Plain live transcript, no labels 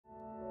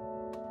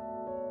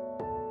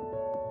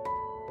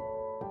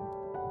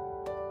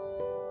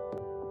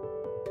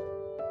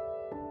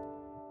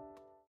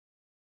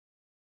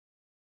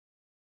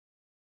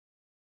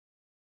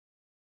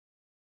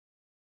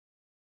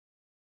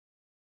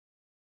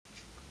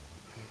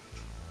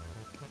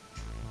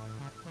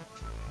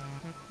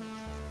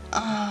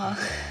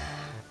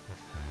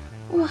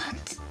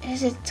What?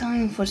 Is it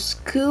time for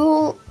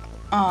school?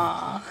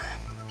 Ah.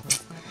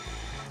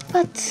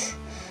 But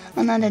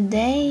another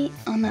day,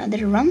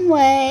 another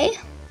runway.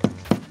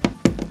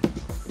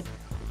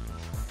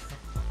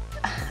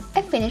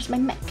 I finished my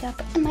makeup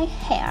and my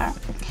hair.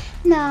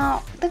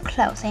 Now the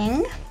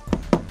clothing.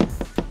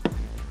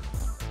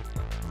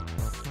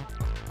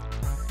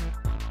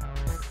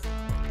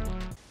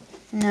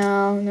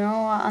 No,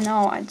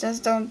 I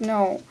just don't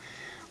know.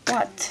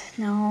 What?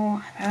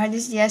 No, I heard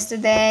this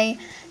yesterday.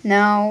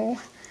 No.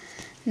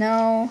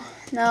 I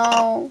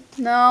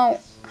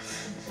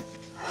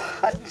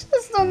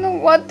just don't know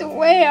what to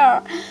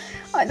wear.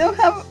 I don't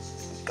have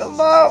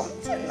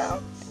clothes. No.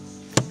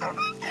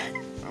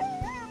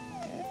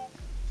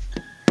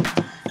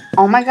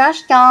 Oh my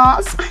gosh,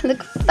 guys, I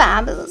look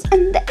fabulous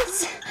in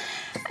this.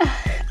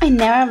 I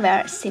never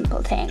wear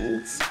simple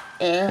things.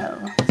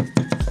 Ew.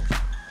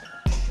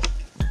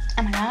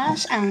 Oh my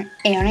gosh, and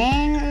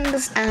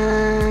earrings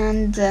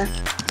and oh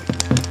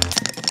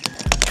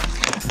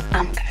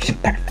my gosh,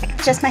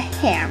 perfect. Just my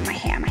hair.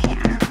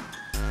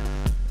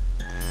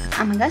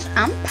 Oh my gosh,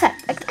 I'm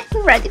perfect.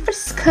 I'm ready for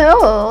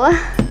school.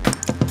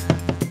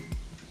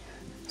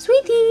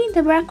 Sweetie,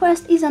 the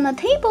breakfast is on the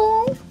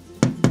table.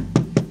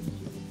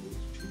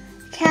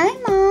 Okay,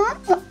 Mom.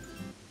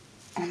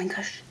 Oh my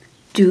gosh,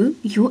 do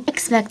you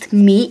expect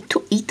me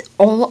to eat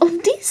all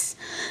of this?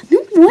 No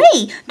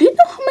way! Do you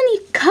know how many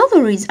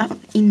calories are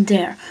in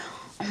there?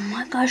 Oh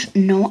my gosh,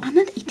 no, I'm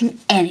not eating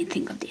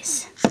anything of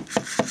this.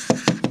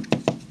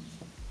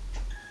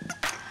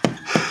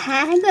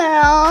 Hi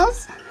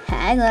girls!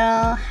 Hi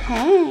girl,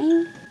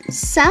 hey!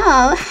 So,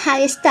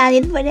 have you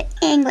studied for the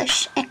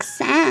English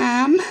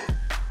exam?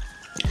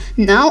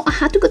 No, I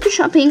had to go to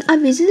shopping. I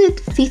visited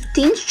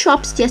 15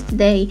 shops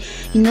yesterday.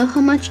 You know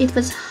how much it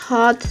was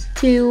hard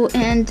to,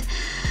 and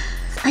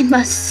I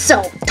was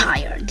so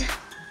tired.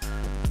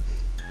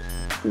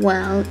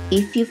 Well,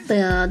 if you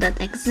fail that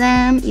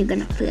exam, you're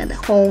gonna fail the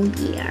whole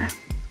year.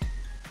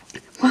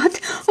 What?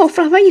 Oh,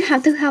 Flower, you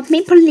have to help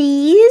me,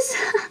 please.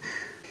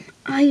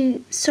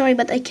 I'm sorry,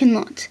 but I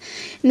cannot.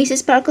 Mrs.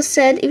 Sparkle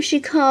said if she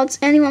calls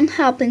anyone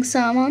helping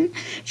someone,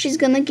 she's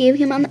gonna give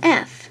him an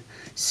F.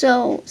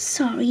 So,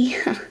 sorry.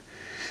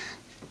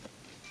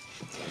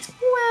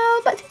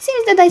 Well, but it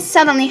seems that I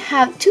suddenly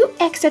have 2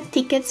 extra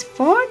tickets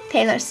for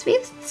Taylor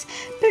Swift's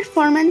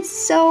performance,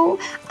 so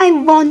I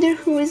wonder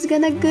who is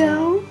gonna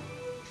go.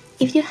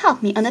 If you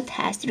help me on the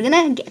test, you're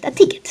gonna get a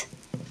ticket.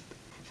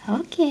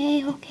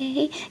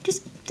 Okay.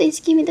 Just please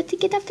give me the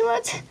ticket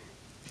afterwards.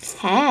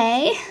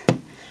 Hey.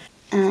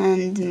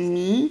 And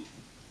me?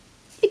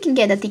 You can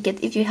get a ticket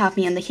if you help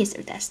me on the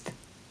history test.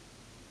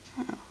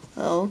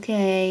 Oh,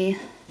 okay.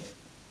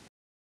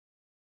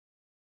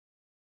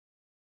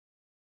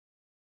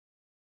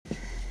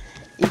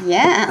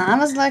 Yeah, I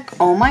was like,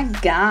 oh my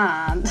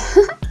god.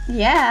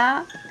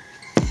 Yeah.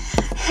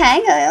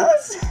 Hey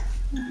girls.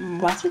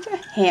 What's with your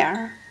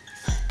hair?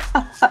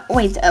 Oh,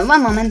 wait, 1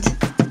 moment.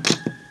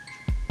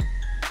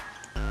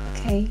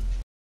 Okay.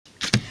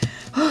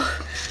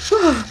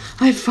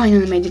 I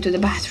finally made it to the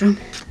bathroom.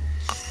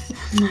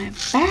 My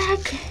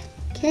bag.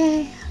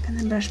 Okay, I'm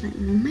gonna brush my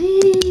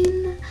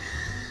mane.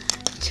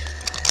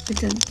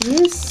 Little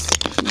this.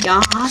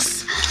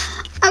 Yes.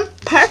 I'm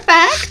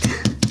perfect.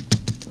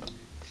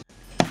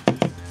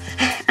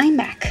 I'm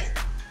back.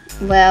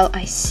 Well,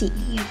 I see.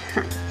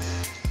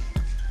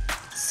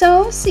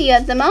 So, see you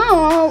at the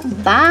mall.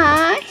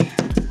 Bye.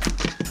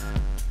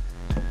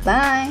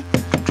 Bye.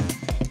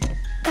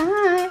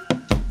 Bye.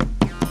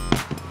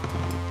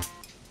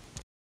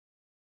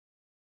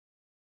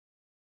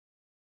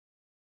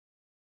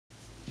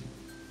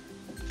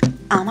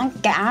 Oh my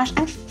gosh,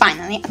 I'm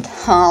finally at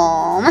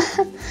home.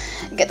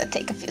 Gotta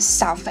take a few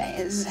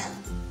selfies.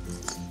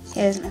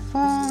 Here's my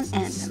phone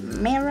and the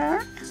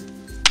mirror.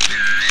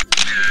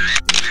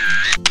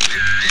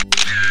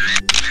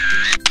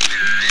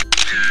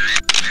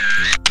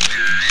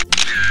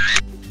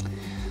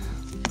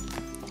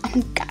 Oh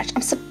my gosh,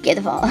 I'm so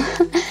beautiful.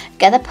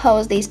 Gotta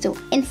post these to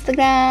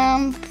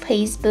Instagram,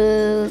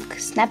 Facebook,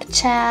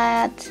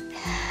 Snapchat,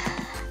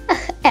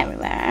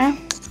 everywhere.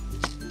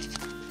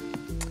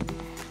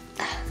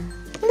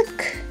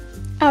 Look,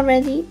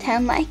 already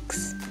 10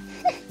 likes.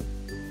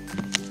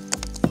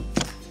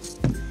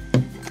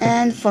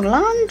 And for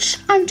lunch,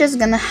 I'm just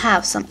gonna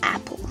have some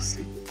apples.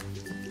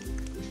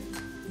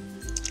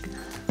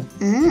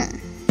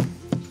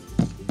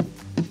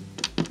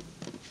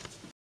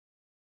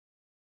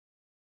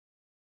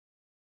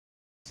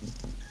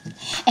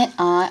 And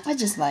I was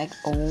just like,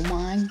 oh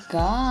my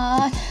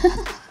god.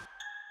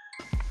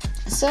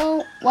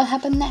 So, what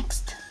happened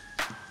next?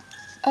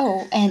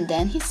 Oh, and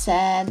then he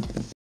said,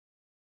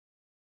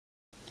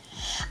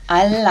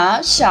 I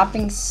love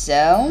shopping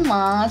so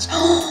much.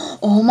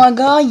 Oh my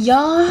god,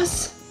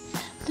 yes!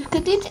 Look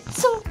at it,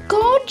 it's so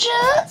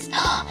gorgeous!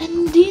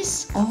 And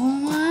this, oh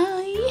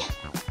my!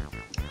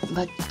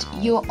 But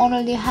you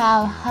already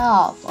have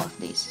half of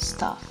this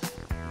stuff.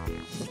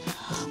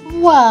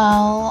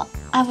 Well,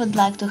 I would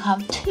like to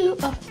have 2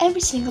 of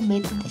every single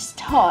bit in this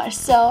store,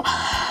 so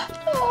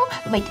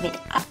Wait,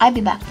 I'll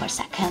be back for a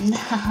second.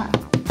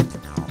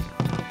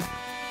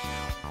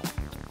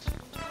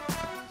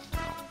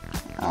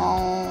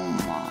 Oh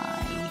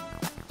my.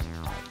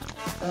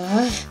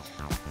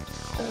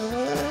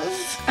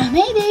 I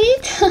made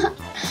it.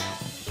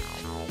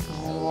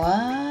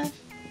 What?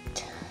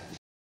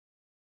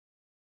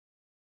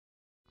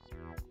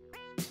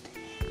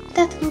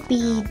 That will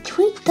be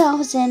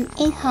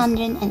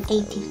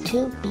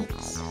 3,882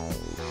 bits.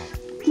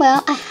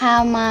 Well, I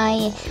have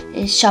my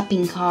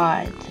shopping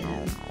card,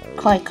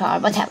 credit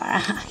card, whatever.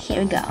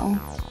 Here we go.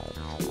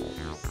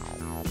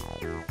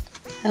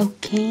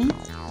 Okay.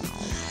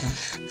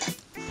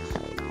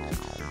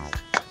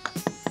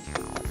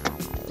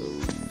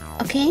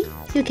 Okay,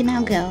 you can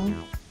now go.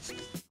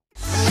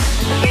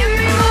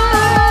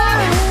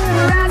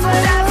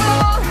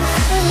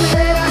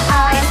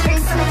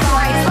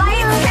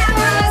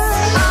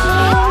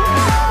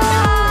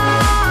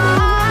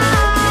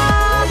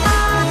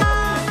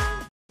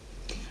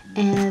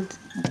 And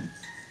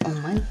oh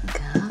my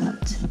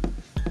god,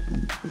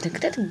 look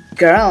at that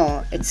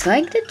girl. It's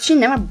like that she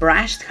never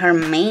brushed her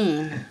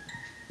mane.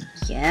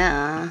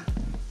 Yeah.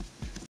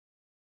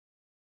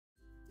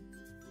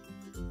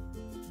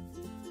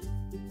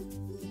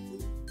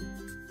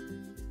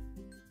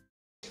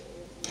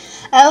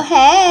 Oh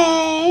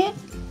hey.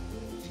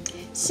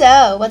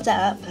 So what's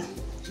up?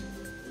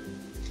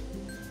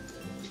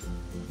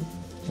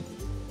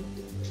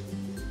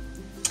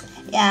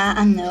 Yeah,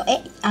 I know.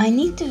 I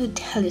need to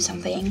tell you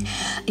something.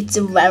 It's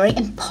very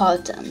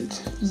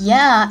important.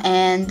 Yeah,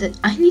 and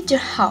I need your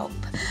help.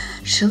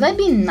 Should I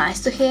be nice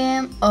to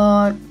him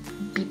or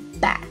be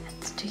bad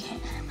to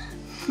him?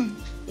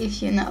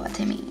 If you know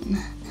what I mean.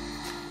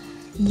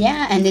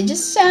 Yeah, and did you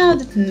saw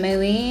that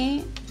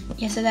movie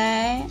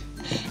yesterday?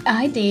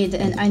 I did,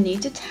 and I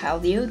need to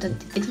tell you that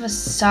it was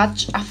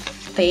such a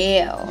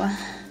fail.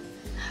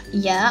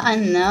 Yeah, I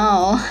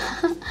know.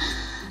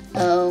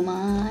 Oh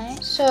my.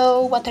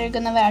 So what are you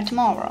gonna wear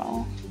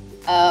tomorrow?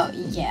 Oh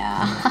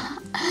yeah.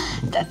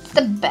 That's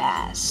the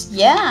best.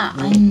 Yeah,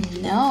 I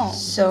know.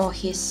 So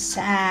he's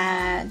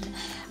sad.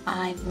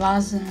 I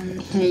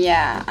wasn't.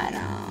 Yeah, I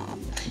know.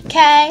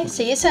 Okay,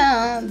 see you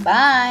soon.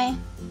 Bye.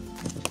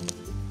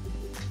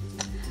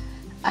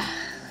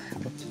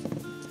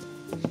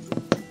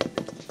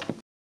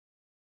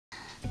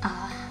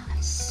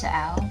 So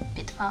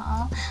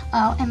beautiful.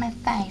 Oh, and my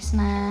face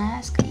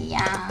mask.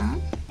 Yeah.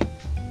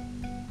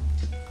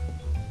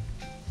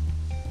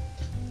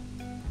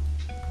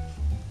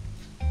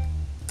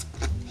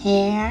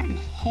 Hair and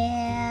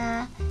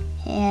hair,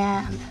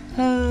 hair and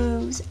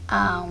hooves.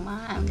 Oh my,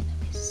 I'm gonna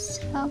be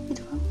so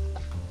beautiful.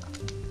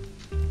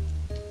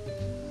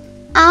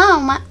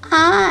 Oh, my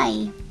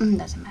eye.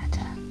 Doesn't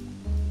matter.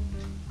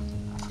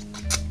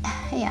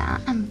 Yeah,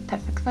 I'm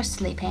perfect for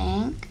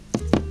sleeping.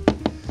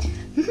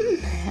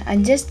 I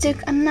just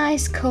took a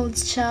nice cold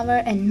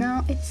shower and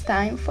now it's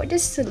time for the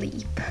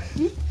sleep.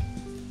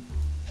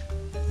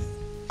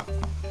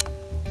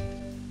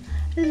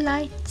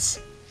 Lights